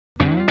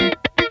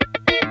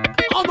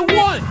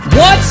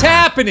What's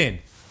happening?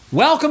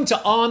 Welcome to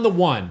On the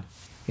One.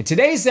 In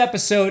today's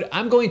episode,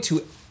 I'm going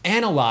to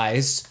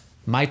analyze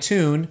my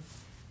tune,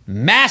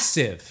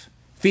 Massive,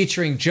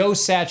 featuring Joe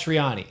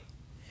Satriani.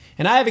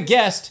 And I have a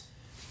guest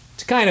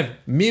to kind of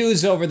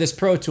muse over this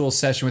Pro Tools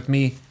session with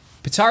me,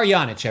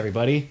 Satriani,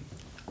 everybody.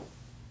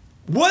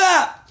 What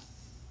up?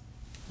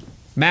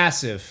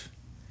 Massive.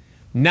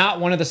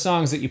 Not one of the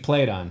songs that you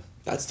played on.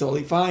 That's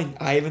totally fine.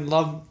 I even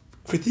love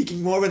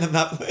critiquing more when I'm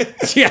not playing.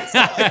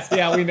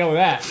 Yeah, we know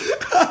that.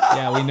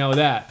 Yeah, we know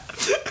that.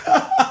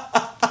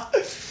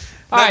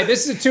 All right,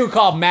 this is a tune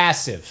called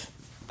Massive.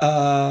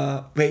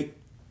 Wait,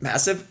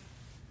 Massive?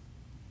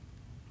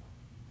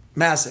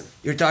 Massive.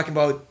 You're talking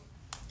about...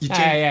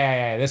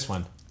 Yeah, this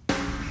one.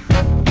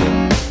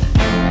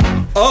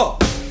 Oh!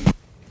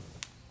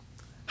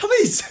 How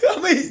many...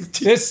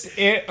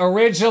 It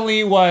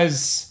originally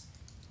was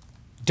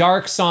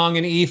Dark Song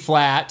in E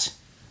flat.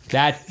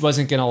 That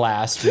wasn't gonna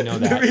last. We know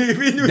that.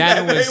 we knew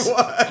then that it was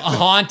a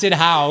Haunted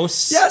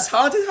House. Yes,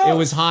 Haunted House. It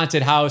was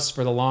Haunted House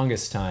for the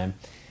longest time.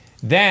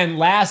 Then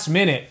last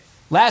minute,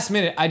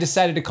 I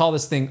decided to call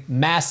this thing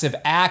Massive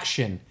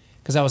Action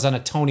because I was on a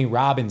Tony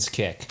Robbins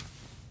kick.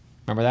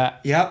 Remember that?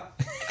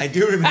 Yep, I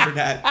do remember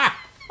that.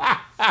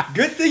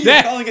 Good thing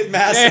you're calling it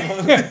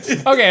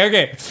Massive.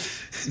 Okay.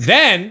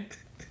 Then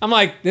I'm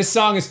like, this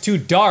song is too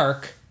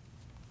dark.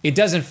 It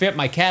doesn't fit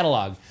my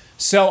catalog.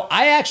 So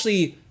I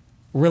actually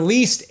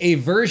released a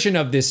version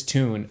of this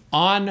tune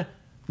on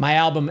my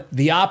album,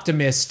 The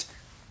Optimist,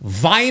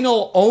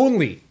 vinyl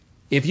only.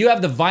 If you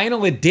have the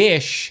vinyl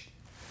edition,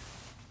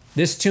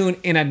 this tune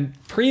in a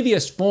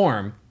previous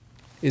form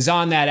is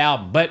on that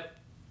album. But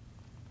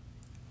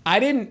I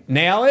didn't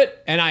nail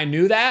it, and I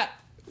knew that,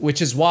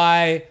 which is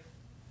why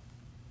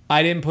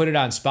I didn't put it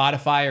on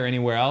Spotify or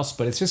anywhere else.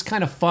 But it's just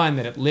kind of fun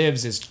that it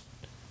lives as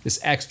this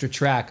extra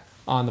track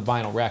on the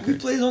vinyl record. We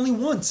played it only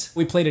once.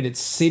 We played it at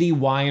City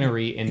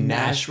Winery in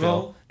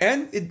Nashville.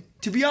 And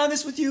to be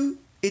honest with you,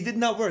 it did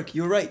not work.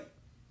 You're right.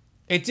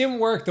 It didn't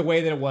work the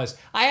way that it was.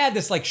 I had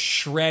this like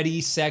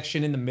shreddy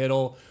section in the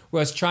middle where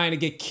I was trying to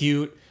get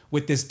cute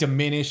with this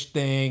diminished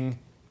thing.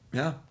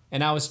 Yeah.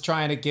 And I was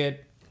trying to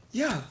get...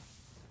 Yeah.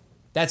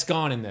 That's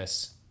gone in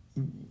this.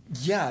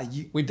 Yeah.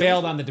 We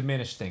bailed on the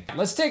diminished thing.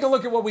 Let's take a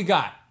look at what we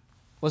got.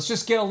 Let's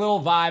just get a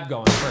little vibe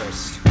going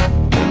first.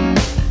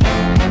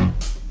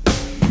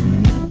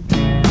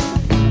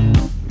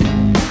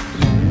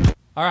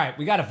 All right,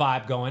 we got a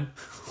vibe going.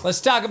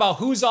 Let's talk about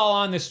who's all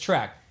on this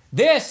track.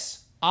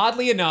 This,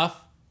 oddly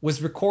enough,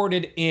 was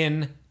recorded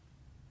in,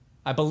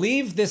 I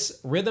believe this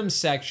rhythm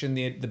section,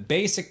 the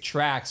basic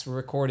tracks were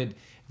recorded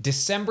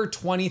December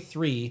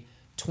 23,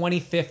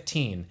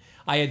 2015.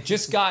 I had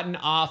just gotten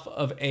off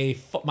of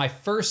my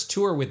first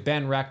tour with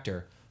Ben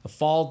Rector, a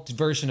fall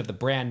version of the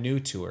brand new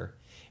tour.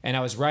 And I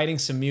was writing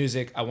some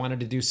music. I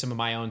wanted to do some of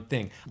my own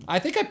thing. I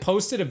think I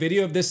posted a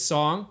video of this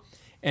song,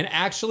 and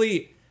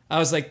actually I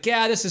was like,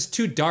 yeah, this is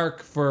too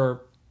dark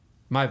for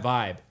my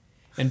vibe.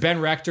 And Ben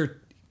Rector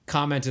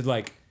commented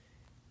like,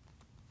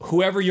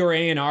 whoever your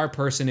A&R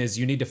person is,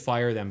 you need to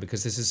fire them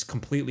because this is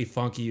completely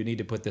funky. You need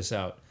to put this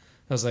out.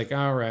 I was like,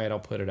 all right,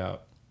 I'll put it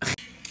out.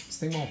 This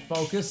thing won't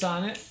focus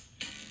on it.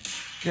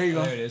 There you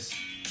go. There it is.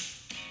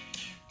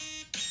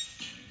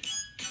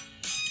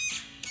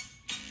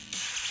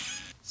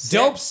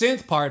 Dope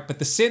synth part, but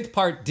the synth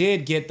part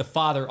did get the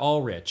Father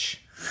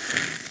Ulrich.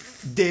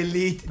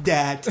 Delete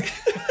that.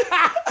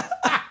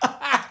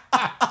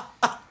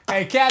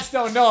 Hey, cats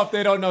don't know if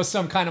they don't know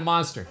some kind of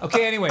monster.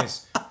 Okay,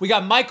 anyways, we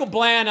got Michael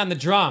Bland on the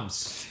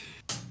drums.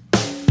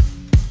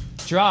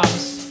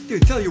 Drums.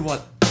 Dude, tell you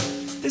what.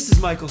 This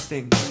is Michael's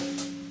thing.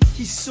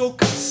 He's so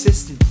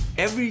consistent.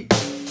 Every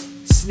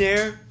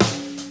snare.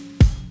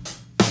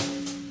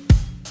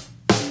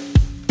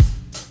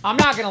 I'm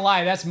not gonna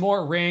lie, that's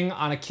more ring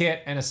on a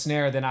kit and a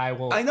snare than I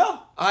will. I know.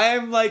 I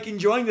am like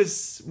enjoying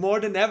this more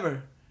than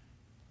ever.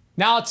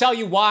 Now I'll tell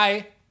you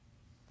why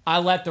I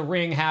let the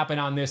ring happen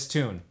on this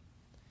tune.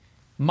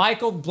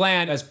 Michael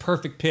Bland has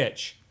perfect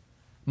pitch.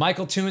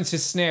 Michael tunes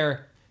his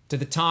snare to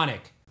the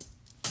tonic.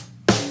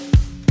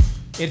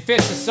 It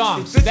fits the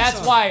song. So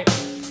that's why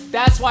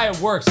it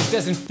works. It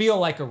doesn't feel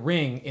like a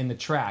ring in the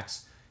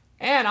tracks.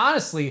 And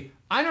honestly,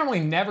 I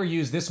normally never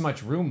use this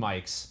much room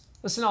mics.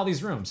 Listen to all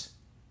these rooms.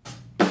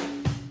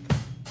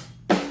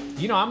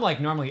 You know, I'm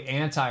like normally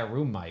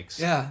anti-room mics.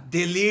 Yeah,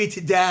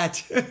 delete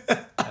that.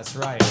 That's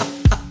right.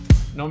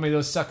 Normally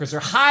those suckers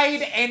are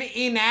hide and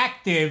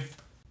inactive.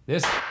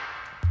 This...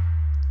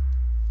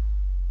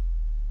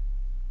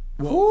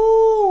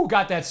 Woo!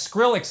 Got that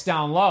Skrillex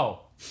down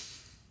low.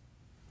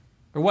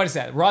 Or what is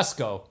that?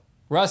 Rusko.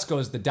 Rusko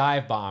is the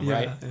dive bomb,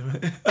 right?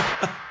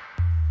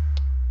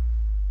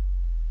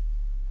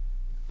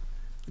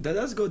 That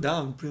does go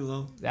down pretty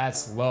low.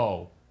 That's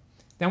low.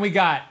 Then we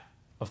got,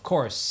 of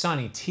course,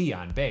 Sonny T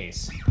on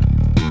bass.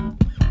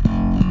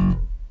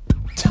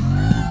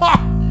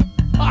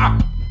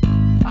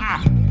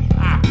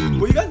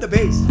 What you got in the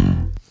bass?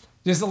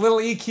 Just a little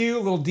EQ, a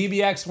little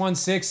DBX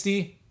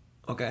 160.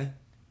 Okay.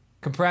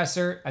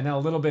 Compressor, and then a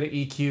little bit of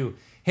EQ.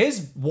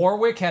 His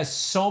Warwick has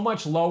so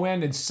much low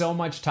end and so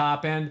much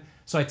top end,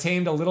 so I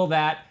tamed a little of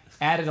that,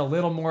 added a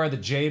little more of the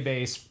J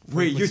bass.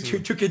 Wait, you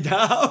took it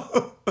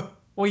down?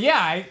 Well,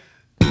 yeah.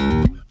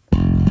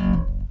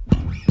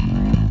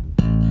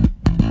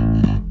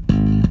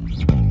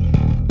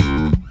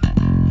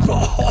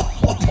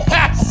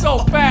 That's so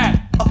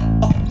fat.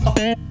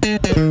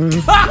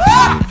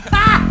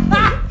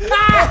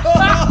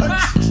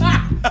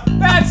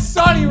 That's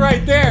Sonny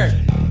right there.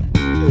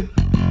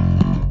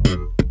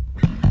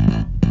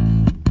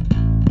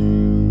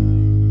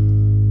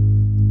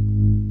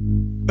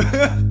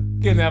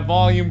 Getting that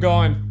volume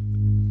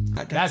going.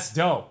 That's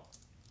dope.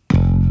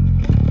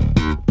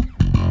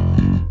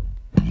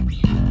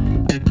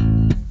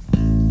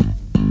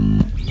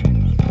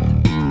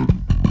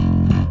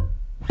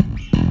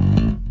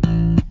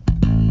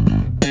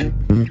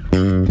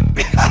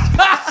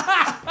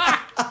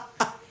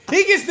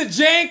 He gets the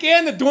jank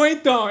and the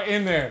doink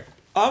in there.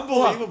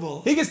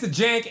 Unbelievable. He gets the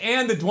jank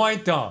and the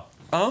doink.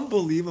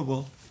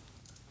 Unbelievable.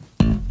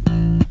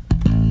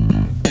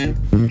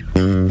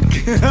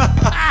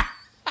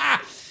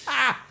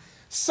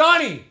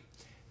 Sonny!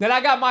 Then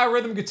I got my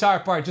rhythm guitar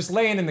part just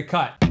laying in the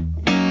cut.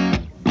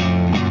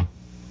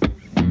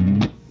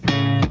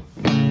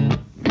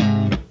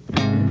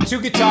 Two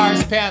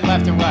guitars, pan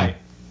left and right.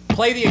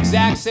 Play the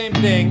exact same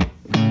thing.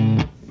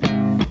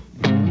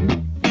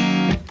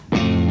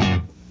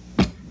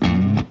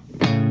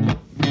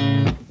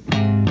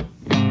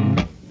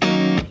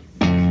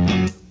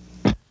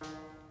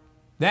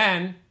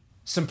 Then,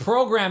 some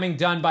programming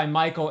done by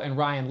Michael and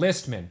Ryan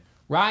Liestman.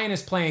 Ryan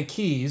is playing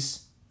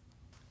keys.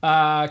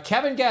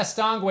 Kevin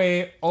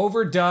Gastonguay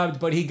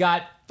overdubbed, but he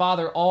got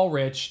Father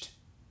Ulriched.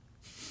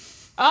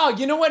 Oh,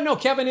 you know what? No,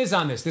 Kevin is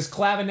on this. This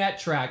clavinet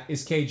track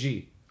is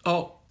KG.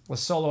 Oh.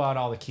 Let's solo out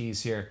all the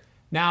keys here.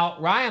 Now,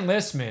 Ryan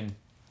Liestman,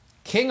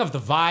 king of the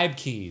vibe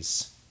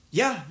keys.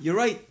 Yeah, you're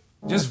right.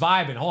 Just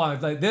vibing. Hold on.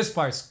 Like, this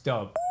part's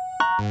dope.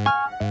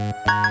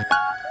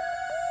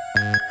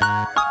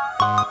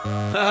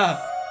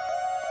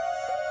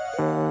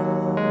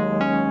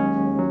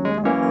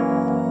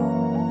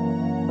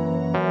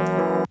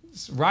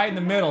 It's right in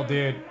the middle,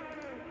 dude.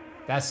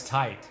 That's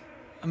tight.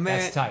 Man,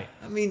 that's tight.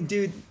 I mean,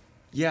 dude,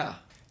 yeah.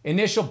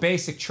 Initial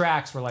basic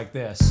tracks were like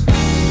this.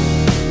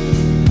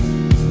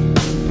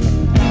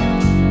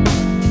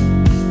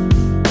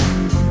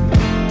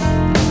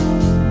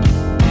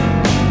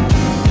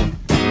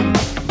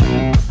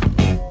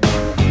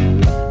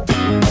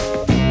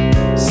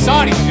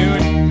 Sonny,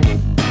 dude.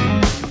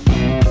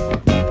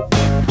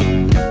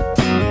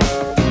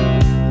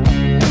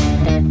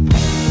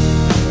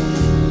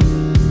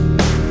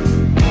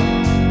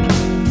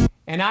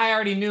 And I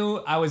already knew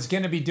I was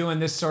going to be doing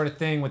this sort of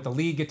thing with the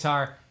lead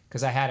guitar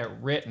because I had it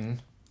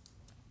written.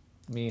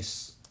 Let me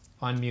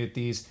unmute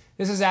these.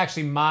 This is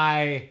actually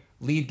my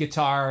lead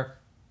guitar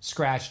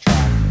scratch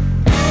track.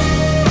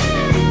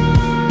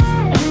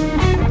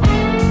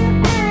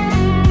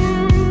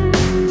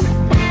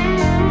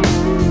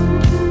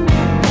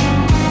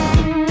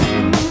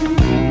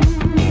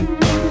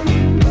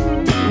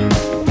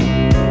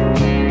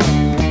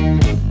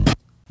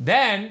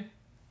 Then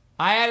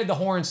I added the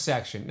horn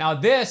section. Now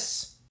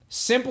this,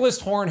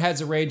 simplest horn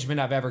heads arrangement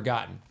I've ever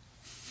gotten.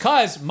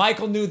 Because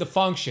Michael knew the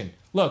function.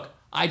 Look,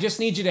 I just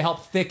need you to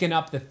help thicken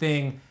up the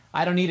thing.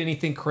 I don't need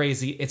anything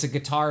crazy. It's a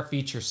guitar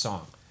feature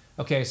song.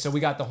 Okay, so we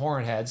got the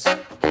horn heads.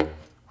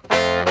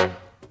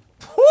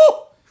 Woo!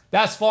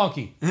 That's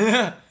funky.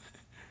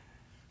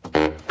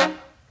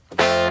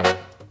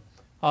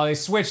 Oh, they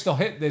switched the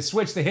hit. They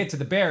switched the hit to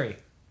the Barry.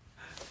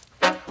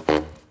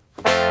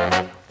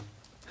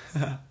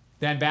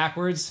 Then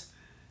backwards.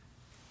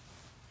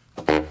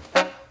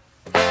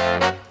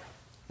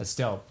 That's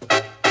dope.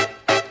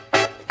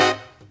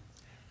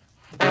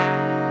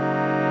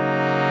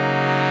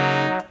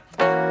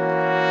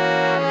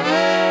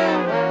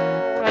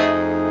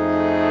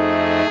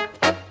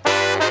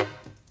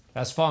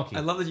 That's funky. I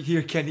love that you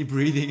hear Kenny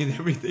breathing and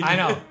everything. I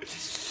know.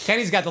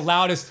 Kenny's got the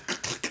loudest,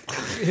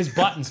 his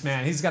buttons,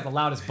 man. He's got the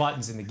loudest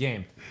buttons in the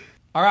game.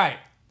 All right,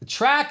 the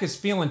track is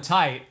feeling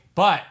tight,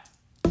 but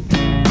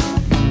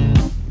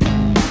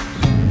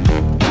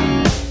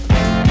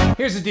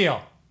here's the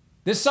deal.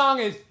 This song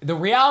is, the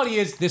reality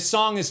is this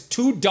song is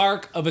too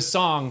dark of a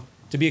song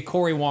to be a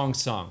Cory Wong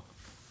song.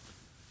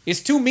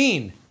 It's too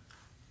mean.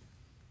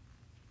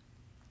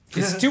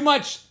 It's too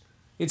much.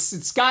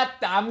 It's got,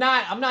 I'm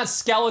not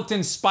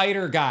skeleton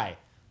spider guy.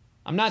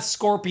 I'm not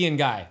scorpion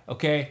guy,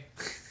 okay?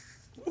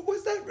 What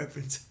was that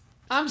reference?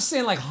 I'm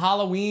saying like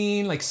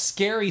Halloween, like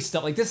scary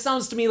stuff. Like this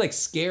sounds to me like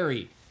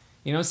scary.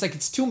 You know, it's like,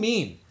 it's too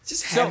mean. It's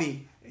just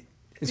heavy.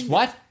 It's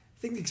what? I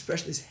think the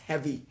expression is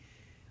heavy.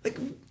 Like,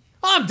 oh,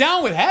 I'm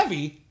down with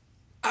heavy.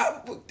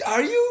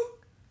 Are you?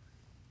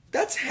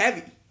 That's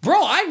heavy.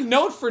 Bro, I'm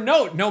note for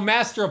note. No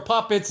master of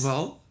puppets.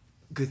 Well,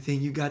 good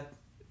thing you got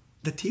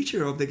the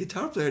teacher of the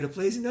guitar player that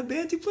plays in that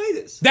band to play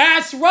this.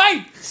 That's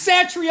right.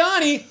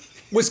 Satriani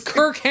was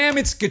Kirk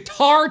Hammett's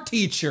guitar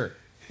teacher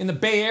in the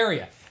Bay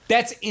Area.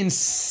 That's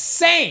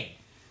insane.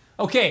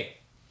 Okay,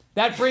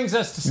 that brings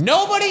us to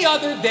nobody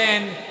other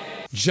than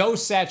Joe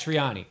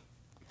Satriani.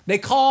 They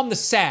call him the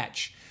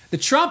Satch. The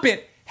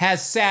trumpet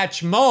has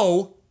Satch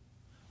Mo.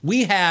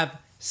 We have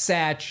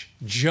Satch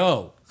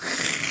Joe.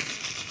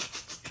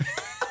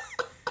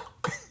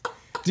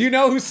 Do you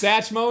know who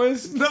Satch Mo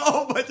is?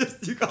 No, but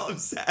just you call him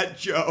Sad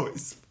Joe.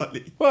 It's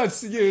funny. Well,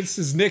 it's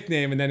his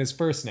nickname and then his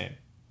first name.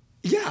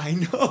 Yeah, I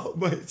know,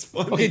 but it's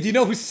funny. Okay, do you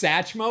know who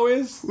Satch Mo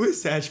is? Who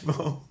is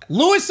Satchmo?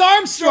 Louis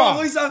Armstrong.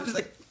 Louis Armstrong.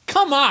 Like,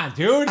 come on,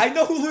 dude. I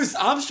know who Louis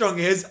Armstrong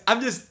is.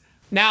 I'm just...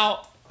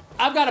 Now,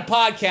 I've got a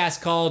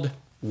podcast called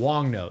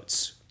Wong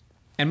Notes.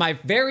 And my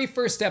very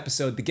first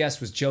episode, the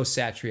guest was Joe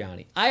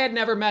Satriani. I had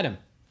never met him.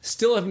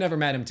 Still have never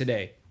met him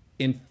today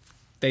in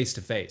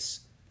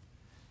face-to-face.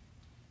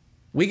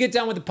 We get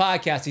done with the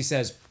podcast. He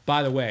says,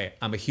 by the way,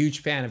 I'm a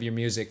huge fan of your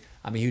music.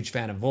 I'm a huge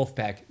fan of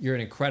Wolfpack. You're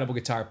an incredible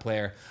guitar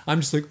player. I'm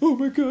just like, oh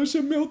my gosh,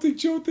 I'm melting.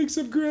 Joe thinks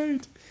I'm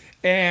great.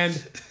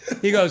 And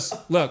he goes,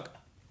 look,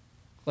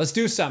 let's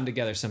do something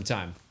together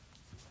sometime.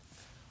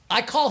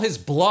 I call his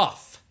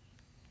bluff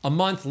a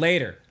month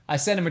later. I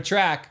send him a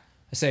track.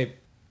 I say,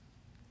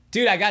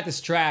 dude, I got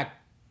this track.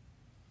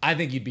 I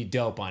think you'd be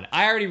dope on it.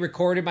 I already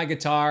recorded my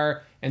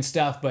guitar and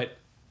stuff, but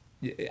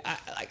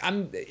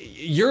I'm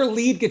your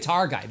lead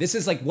guitar guy. This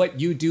is like what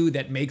you do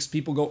that makes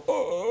people go,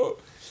 oh.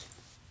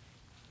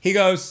 He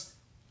goes,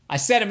 I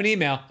sent him an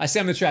email. I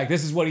sent him the track.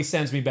 This is what he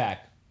sends me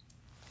back.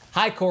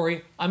 Hi,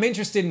 Cory. I'm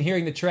interested in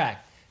hearing the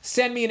track.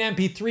 Send me an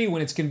MP3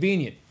 when it's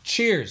convenient.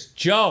 Cheers,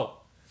 Joe.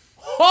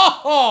 Ho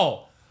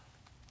ho!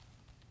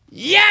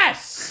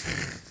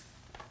 Yes!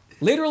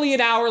 Literally an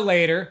hour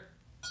later.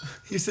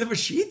 You sent him a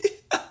sheet?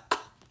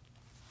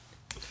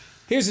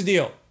 Here's the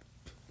deal.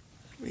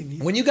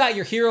 When you got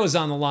your heroes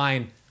on the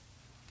line,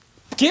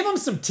 give them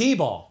some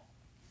T-ball.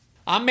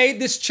 I made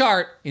this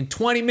chart in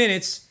 20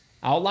 minutes,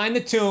 outline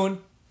the tune,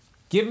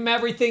 give him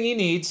everything he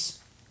needs,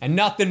 and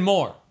nothing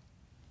more.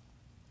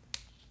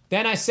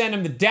 Then I send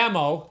him the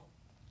demo.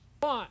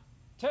 1,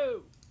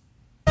 2.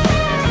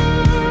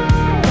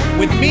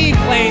 With me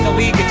playing the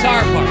lead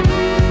guitar part.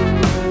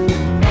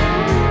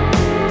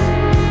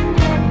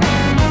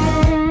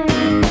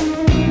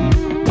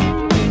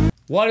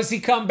 What does he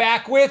come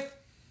back with?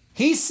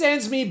 He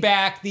sends me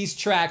back these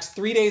tracks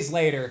 3 days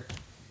later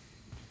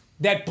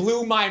that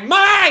blew my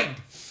mind.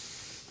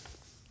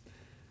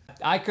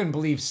 I couldn't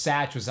believe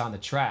Satch was on the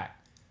track.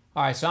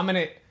 All right, so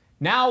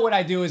now what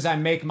I do is I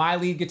make my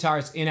lead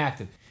guitars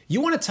inactive. You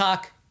want to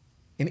talk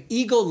an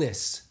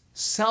egoless,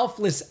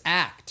 selfless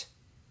act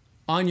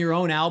on your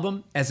own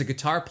album as a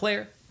guitar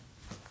player?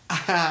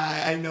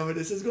 I know where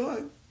this is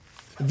going.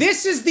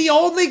 This is the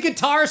only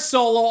guitar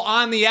solo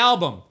on the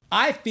album.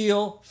 I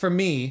feel, for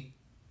me,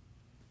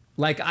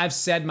 like I've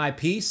said my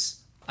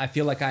piece. I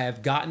feel like I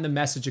have gotten the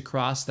message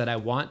across that I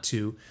want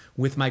to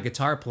with my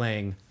guitar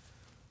playing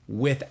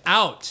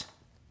without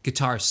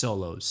guitar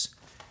solos.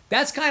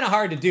 That's kind of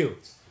hard to do.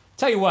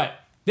 Tell you what,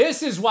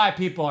 this is why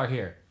people are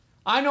here.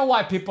 I know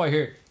why people are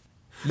here.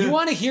 You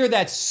want to hear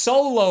that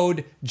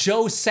soloed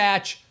Joe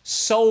Satch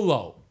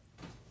solo.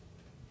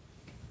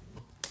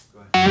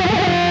 Go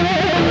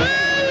ahead.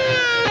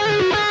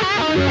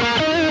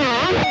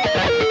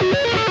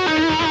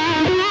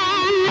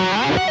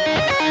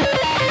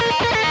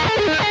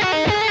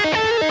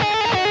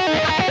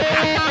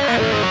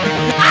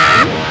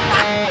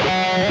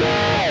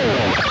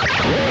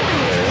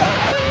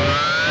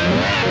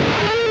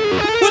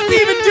 What's he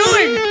even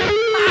doing?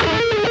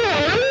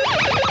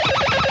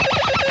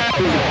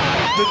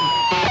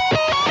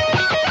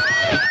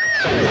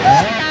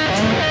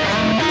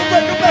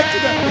 Go back to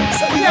that.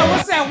 So, Yeah,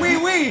 what's that? Wee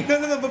wee. No.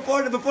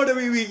 Before the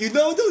wee. You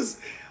know those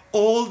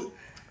old?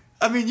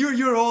 I mean,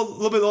 you're all a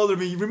little bit older than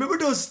me. You remember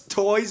those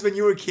toys when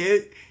you were a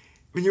kid?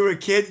 When you were a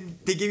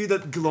kid, they give you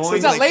that glowing. So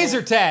it's that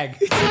laser tag.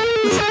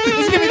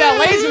 Let's give me that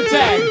laser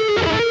tag.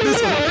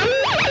 This one.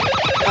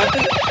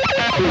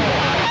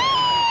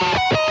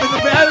 There's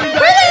a battery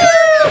back.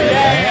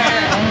 Yeah.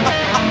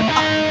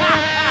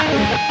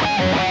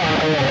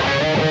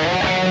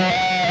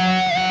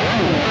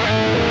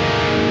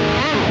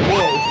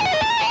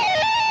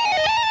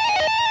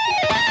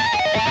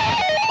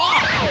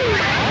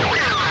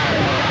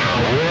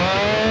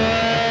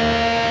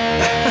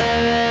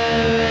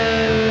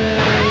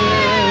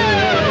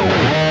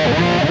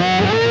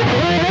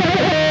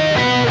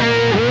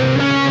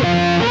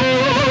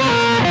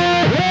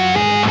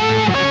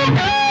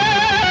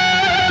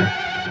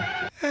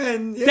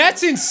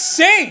 That's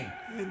insane.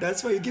 And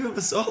that's why you give him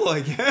a solo,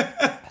 I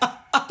guess.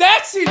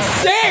 That's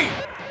insane.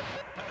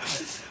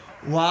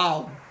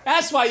 Wow.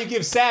 That's why you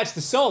give Satch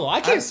the solo.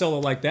 I can't solo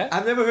like that.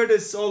 I've never heard a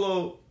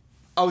solo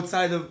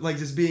outside of like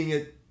just being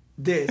a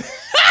this.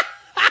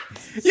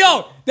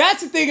 Yo,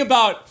 that's the thing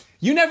about,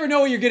 you never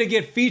know when you're going to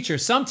get featured.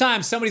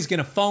 Sometimes somebody's going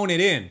to phone it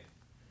in.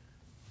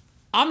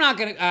 I'm not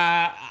going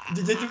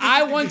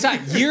to... one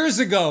time, years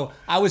ago,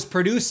 I was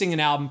producing an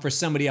album for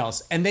somebody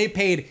else, and they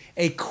paid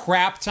a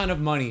crap ton of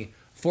money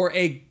for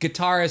a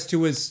guitarist who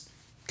was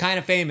kind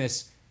of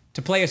famous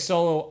to play a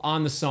solo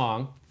on the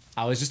song.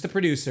 I was just the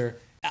producer.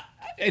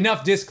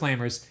 Enough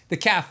disclaimers. The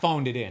cat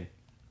phoned it in.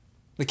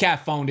 The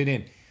cat phoned it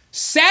in.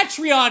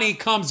 Satriani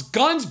comes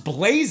guns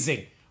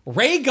blazing.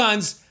 Ray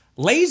guns,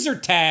 laser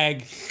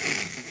tag,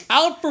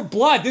 out for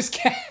blood. This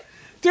cat,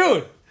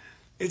 dude.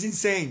 It's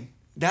insane.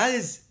 That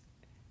is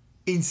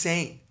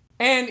insane.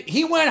 And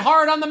he went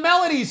hard on the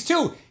melodies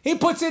too. He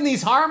puts in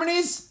these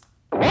harmonies.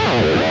 Oh,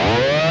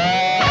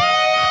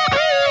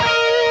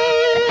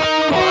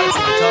 that's a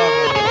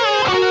guitar.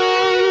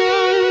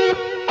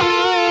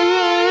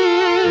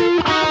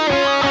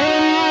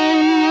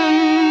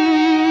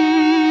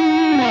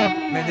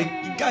 Man,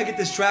 you gotta get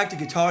this track to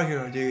Guitar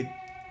Hero, dude.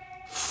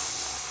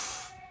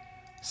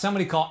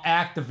 Somebody call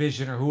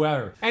Activision or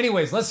whoever.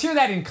 Anyways, let's hear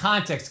that in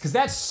context, because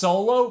that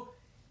solo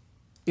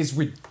is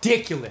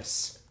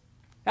ridiculous.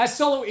 That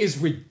solo is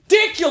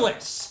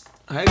ridiculous.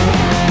 Like,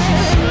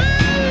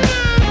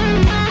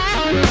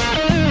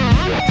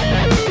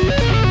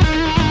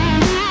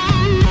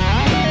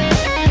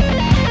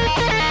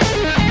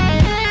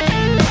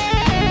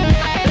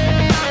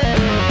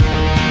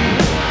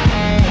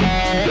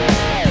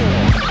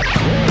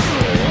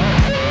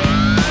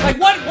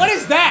 what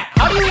is that?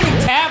 How do you even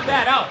tab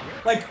that out?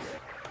 Like,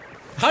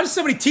 how does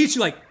somebody teach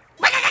you, like,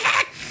 what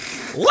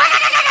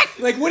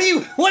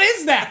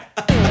is that?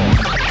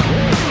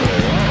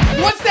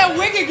 What's that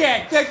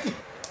wigagag?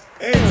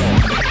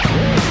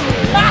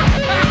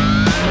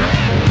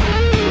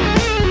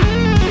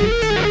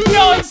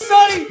 Yo, and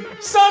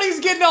Sonny's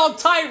getting all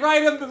tight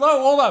right up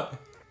below. Hold up.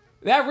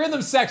 That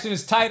rhythm section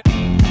is tight.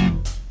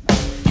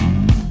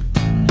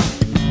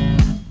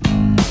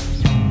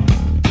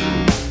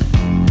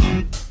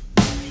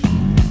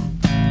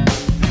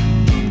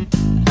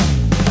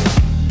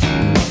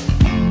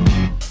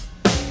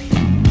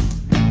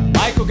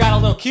 Got a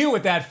little cute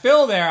with that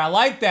fill there. I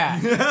like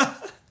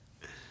that.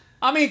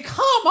 I mean,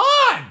 come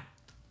on.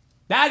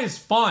 That is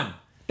fun.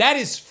 That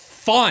is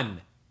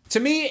fun.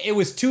 To me, it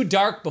was too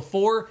dark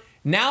before.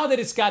 Now that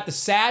it's got the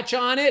Satch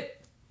on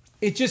it,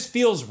 it just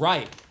feels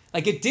right.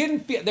 Like it didn't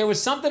feel, there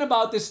was something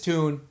about this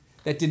tune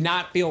that did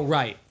not feel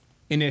right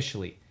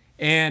initially.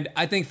 And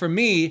I think for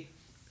me,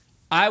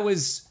 I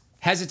was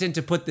hesitant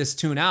to put this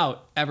tune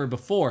out ever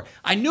before.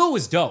 I knew it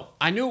was dope.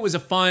 I knew it was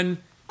a fun,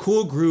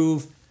 cool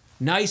groove.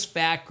 Nice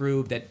fat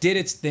groove that did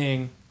its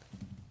thing.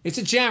 It's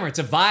a jammer. It's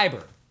a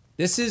viber.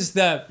 This is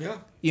the,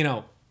 you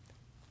know,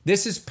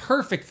 this is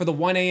perfect for the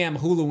 1 a.m.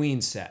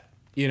 Halloween set,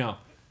 you know.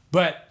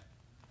 But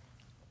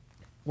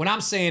what I'm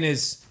saying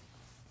is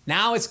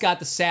now it's got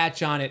the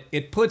Satch on it.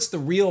 It puts the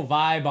real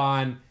vibe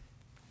on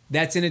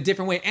that's in a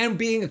different way. And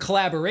being a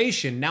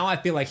collaboration, now I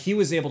feel like he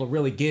was able to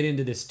really get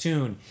into this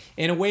tune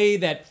in a way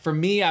that for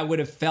me, I would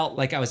have felt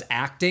like I was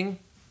acting,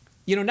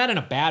 you know, not in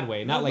a bad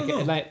way, not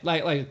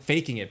like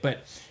faking it,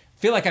 but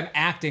feel like I'm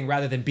acting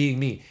rather than being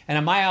me. And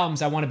on my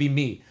albums, I want to be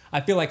me.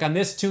 I feel like on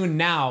this tune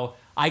now,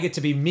 I get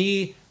to be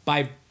me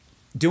by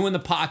doing the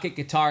pocket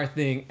guitar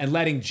thing and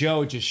letting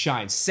Joe just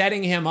shine,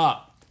 setting him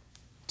up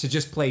to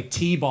just play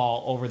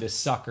T-ball over this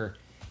sucker.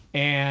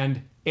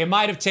 And it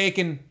might have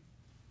taken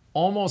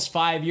almost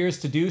 5 years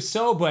to do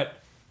so, but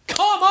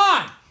come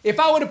on! If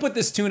I would have put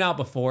this tune out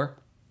before,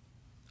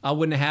 I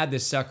wouldn't have had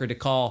this sucker to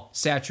call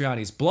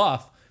Satriani's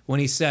bluff when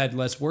he said,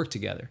 let's work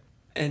together.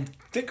 And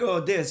think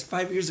about this,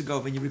 5 years ago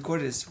when you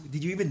recorded this,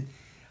 did you even,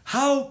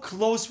 how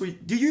close were you,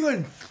 did you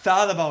even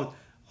thought about,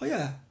 oh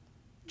yeah,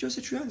 Joe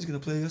Satriani's gonna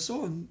play a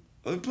song,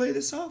 or play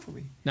this song for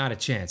me? Not a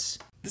chance.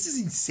 This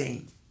is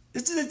insane.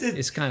 This is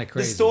it's kind of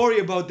crazy. The story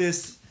about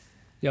this.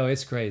 Yo,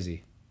 it's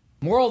crazy.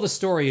 Moral of the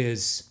story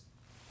is,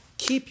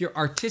 keep your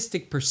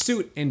artistic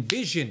pursuit and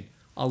vision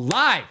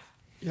alive.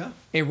 Yeah.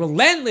 A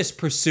relentless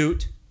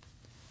pursuit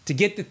to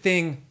get the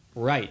thing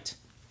right.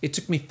 It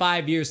took me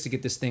 5 years to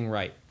get this thing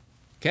right.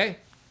 Okay?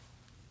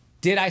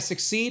 Did I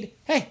succeed?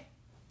 Hey,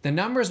 the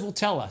numbers will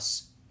tell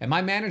us. And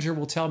my manager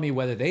will tell me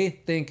whether they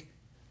think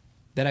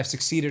that I've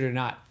succeeded or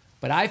not.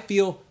 But I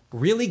feel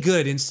really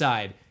good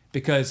inside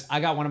because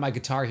I got one of my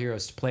guitar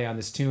heroes to play on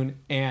this tune.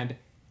 And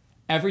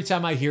every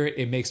time I hear it,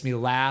 it makes me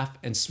laugh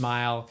and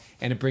smile.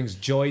 And it brings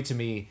joy to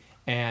me.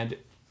 And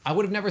I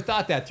would have never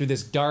thought that through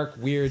this dark,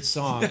 weird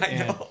song. I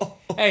know.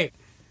 Hey,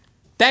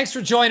 thanks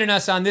for joining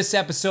us on this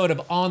episode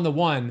of On the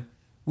One.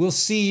 We'll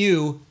see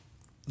you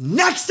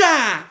next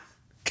time!